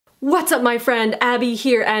What's up, my friend? Abby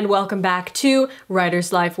here, and welcome back to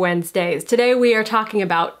Writer's Life Wednesdays. Today we are talking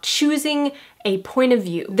about choosing a point of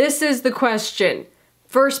view. This is the question.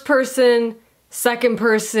 First person, second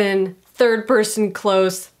person, third person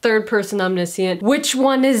close, third person omniscient. Which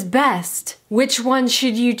one is best? Which one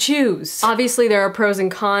should you choose? Obviously there are pros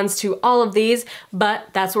and cons to all of these, but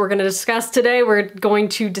that's what we're gonna discuss today. We're going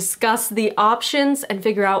to discuss the options and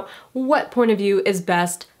figure out what point of view is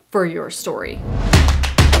best for your story.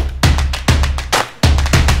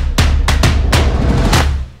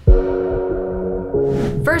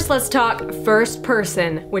 First, let's talk first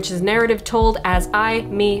person, which is narrative told as I,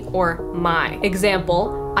 me, or my.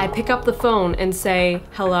 Example, I pick up the phone and say,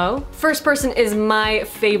 hello. First person is my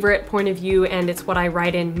favorite point of view, and it's what I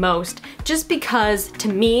write in most, just because, to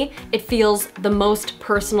me, it feels the most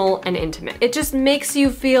personal and intimate. It just makes you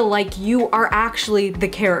feel like you are actually the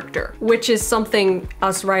character, which is something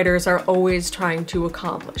us writers are always trying to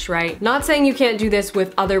accomplish, right? Not saying you can't do this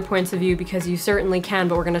with other points of view, because you certainly can,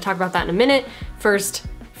 but we're gonna talk about that in a minute. First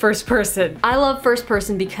person. I love first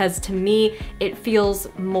person because to me, it feels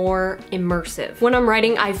more immersive. When I'm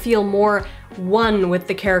writing, I feel more one with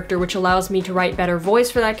the character, which allows me to write better voice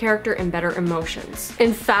for that character and better emotions.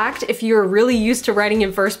 In fact, if you're really used to writing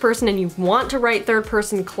in first person and you want to write third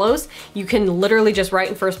person close, you can literally just write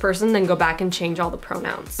in first person, then go back and change all the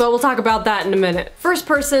pronouns. But we'll talk about that in a minute. First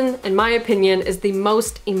person, in my opinion, is the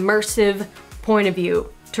most immersive point of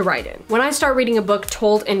view to write in. When I start reading a book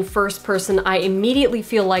told in first person, I immediately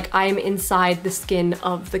feel like I'm inside the skin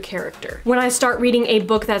of the character. When I start reading a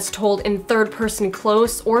book that's told in third person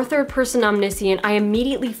close or third person omniscient, I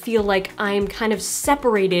immediately feel like I'm kind of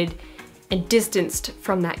separated and distanced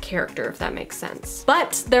from that character, if that makes sense.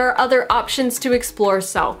 But there are other options to explore,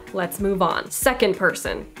 so let's move on. Second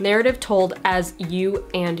person, narrative told as you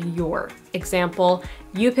and your. Example,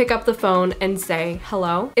 you pick up the phone and say,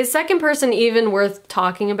 hello. Is second person even worth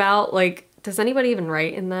talking about? Like, does anybody even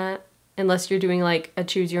write in that? Unless you're doing like a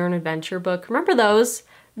choose your own adventure book. Remember those?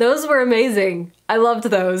 Those were amazing. I loved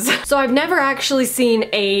those. So I've never actually seen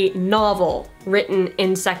a novel written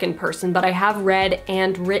in second person, but I have read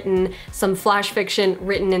and written some flash fiction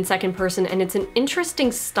written in second person, and it's an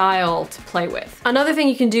interesting style to play with. Another thing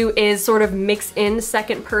you can do is sort of mix in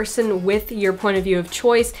second person with your point of view of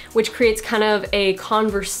choice, which creates kind of a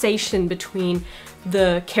conversation between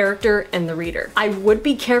the character and the reader. I would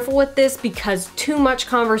be careful with this because too much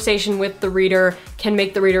conversation with the reader can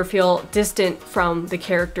make the reader feel distant from the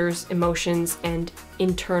character's emotions and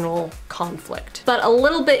internal conflict. But a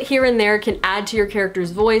little bit here and there can add to your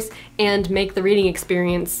character's voice and make the reading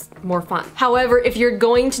experience more fun. However, if you're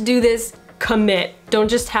going to do this, commit. Don't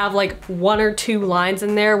just have like one or two lines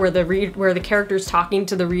in there where the character's talking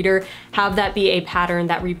to the reader. Have that be a pattern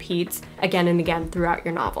that repeats again and again throughout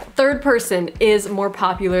your novel. Third person is more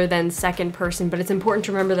popular than second person, but it's important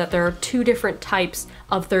to remember that there are two different types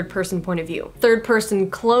of third person point of view. Third person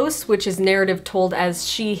close, which is narrative told as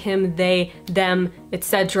she, him, they, them,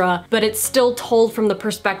 etc., but it's still told from the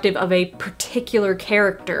perspective of a particular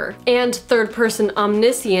character. And third person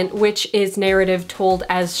omniscient, which is narrative told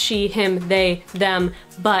as she, him, they, them,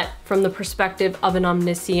 but from the perspective of an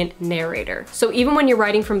omniscient narrator. So even when you're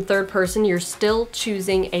writing from third person, you're still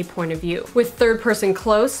choosing a point of view. With third person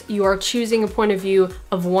close, you are choosing a point of view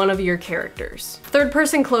of one of your characters. Third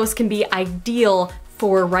person close can be ideal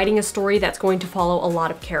for writing a story that's going to follow a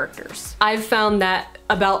lot of characters. I've found that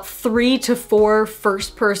about 3 to 4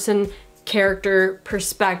 first person character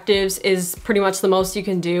perspectives is pretty much the most you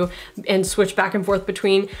can do and switch back and forth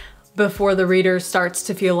between before the reader starts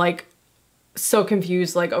to feel like so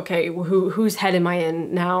confused, like, okay, whose head am I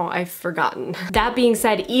in now? I've forgotten. That being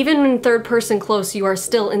said, even in third person close, you are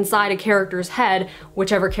still inside a character's head,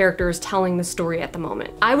 whichever character is telling the story at the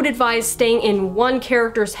moment. I would advise staying in one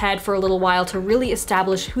character's head for a little while to really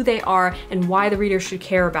establish who they are and why the reader should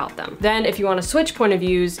care about them. Then if you want to switch point of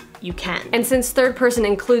views, you can. And since third person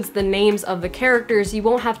includes the names of the characters, you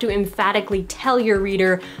won't have to emphatically tell your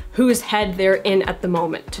reader whose head they're in at the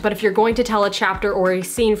moment. But if you're going to tell a chapter or a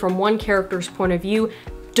scene from one character's point of view,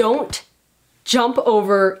 don't jump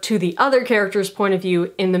over to the other character's point of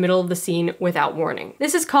view in the middle of the scene without warning.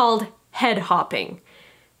 This is called head hopping,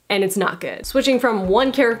 and it's not good. Switching from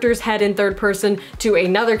one character's head in third person to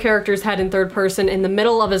another character's head in third person in the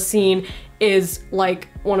middle of a scene is like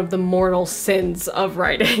one of the mortal sins of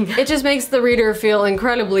writing. It just makes the reader feel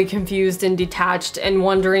incredibly confused and detached and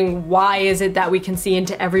wondering why is it that we can see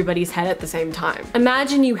into everybody's head at the same time.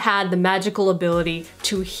 Imagine you had the magical ability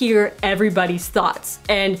to hear everybody's thoughts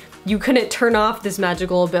and you couldn't turn off this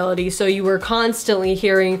magical ability, so you were constantly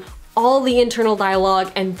hearing all the internal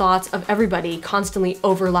dialogue and thoughts of everybody constantly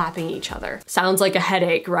overlapping each other. Sounds like a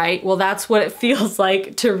headache, right? Well, that's what it feels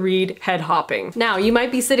like to read head hopping. Now, you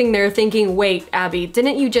might be sitting there thinking, wait, Abby,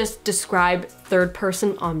 didn't you just describe third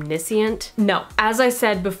person omniscient? No, as I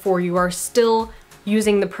said before, you are still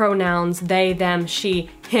using the pronouns they, them, she,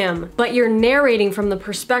 him, but you're narrating from the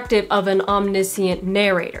perspective of an omniscient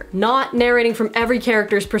narrator, not narrating from every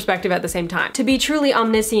character's perspective at the same time. To be truly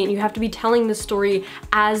omniscient, you have to be telling the story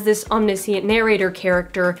as this omniscient narrator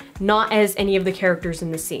character, not as any of the characters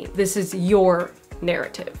in the scene. This is your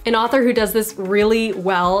narrative. An author who does this really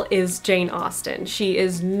well is Jane Austen. She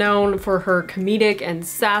is known for her comedic and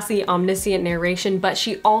sassy omniscient narration, but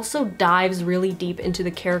she also dives really deep into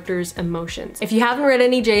the characters' emotions. If you haven't read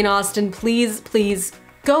any Jane Austen, please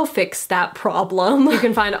go fix that problem. You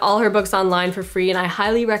can find all her books online for free, and I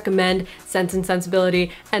highly recommend Sense and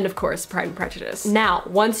Sensibility and, of course, Pride and Prejudice. Now,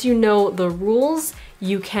 once you know the rules,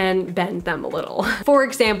 you can bend them a little. For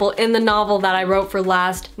example, in the novel that I wrote for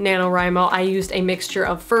last, NaNoWriMo, I used a mixture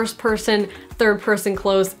of first person, third person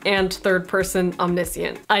close, and third person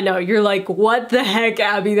omniscient. I know, you're like, what the heck,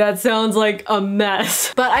 Abby? That sounds like a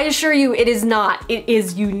mess. But I assure you, it is not. It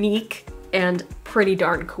is unique and pretty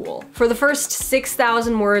darn cool. For the first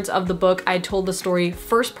 6,000 words of the book, I told the story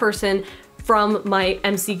first person from my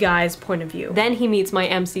MC guy's point of view. Then he meets my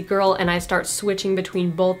MC girl and I start switching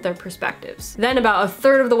between both their perspectives. Then about a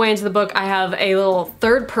third of the way into the book, I have a little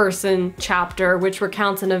third person chapter which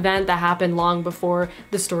recounts an event that happened long before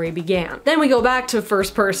the story began. Then we go back to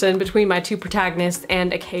first person between my two protagonists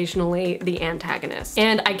and occasionally the antagonist.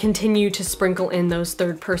 And I continue to sprinkle in those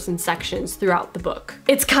third person sections throughout the book.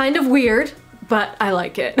 It's kind of weird, but I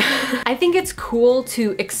like it. I think it's cool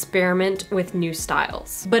to experiment with new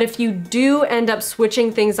styles. But if you do end up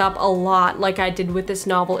switching things up a lot like I did with this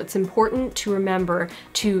novel, it's important to remember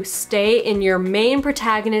to stay in your main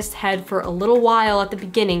protagonist's head for a little while at the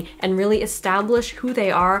beginning and really establish who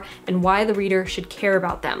they are and why the reader should care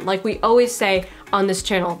about them. Like we always say on this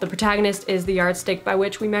channel, the protagonist is the yardstick by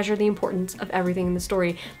which we measure the importance of everything in the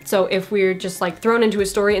story. So if we're just like thrown into a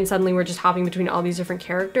story and suddenly we're just hopping between all these different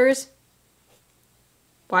characters,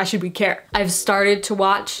 why should we care? I've started to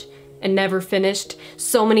watch and never finished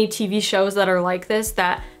so many TV shows that are like this,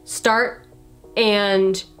 that start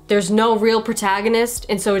and there's no real protagonist,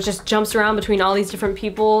 and so it just jumps around between all these different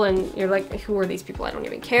people and you're like, who are these people? I don't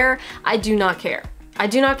even care. I do not care. I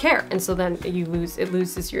do not care. And so then it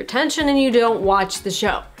loses your attention and you don't watch the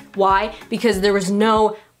show. Why? Because there was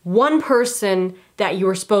no one person that you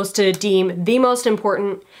were supposed to deem the most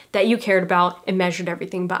important that you cared about and measured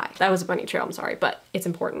everything by. That was a bunny trail, I'm sorry, but it's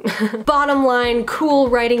important. Bottom line, cool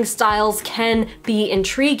writing styles can be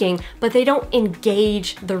intriguing, but they don't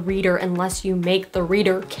engage the reader unless you make the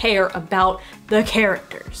reader care about the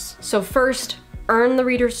characters. So first, earn the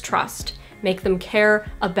reader's trust, make them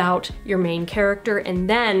care about your main character, and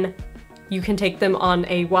then you can take them on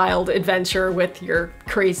a wild adventure with your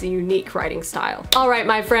crazy, unique writing style. All right,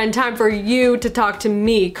 my friend, time for you to talk to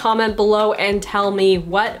me. Comment below and tell me,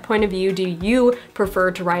 what point of view do you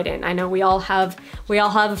prefer to write in? I know we all have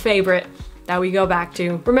a favorite that we go back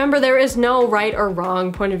to. Remember, there is no right or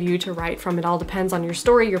wrong point of view to write from. It all depends on your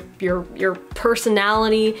story, your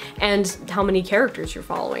personality, and how many characters you're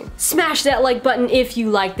following. Smash that like button if you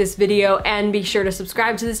like this video, and be sure to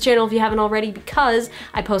subscribe to this channel if you haven't already, because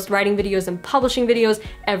I post writing videos and publishing videos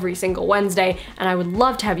every single Wednesday, and I would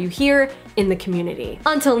love to have you here in the community.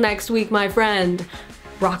 Until next week, my friend,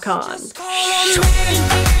 rock on.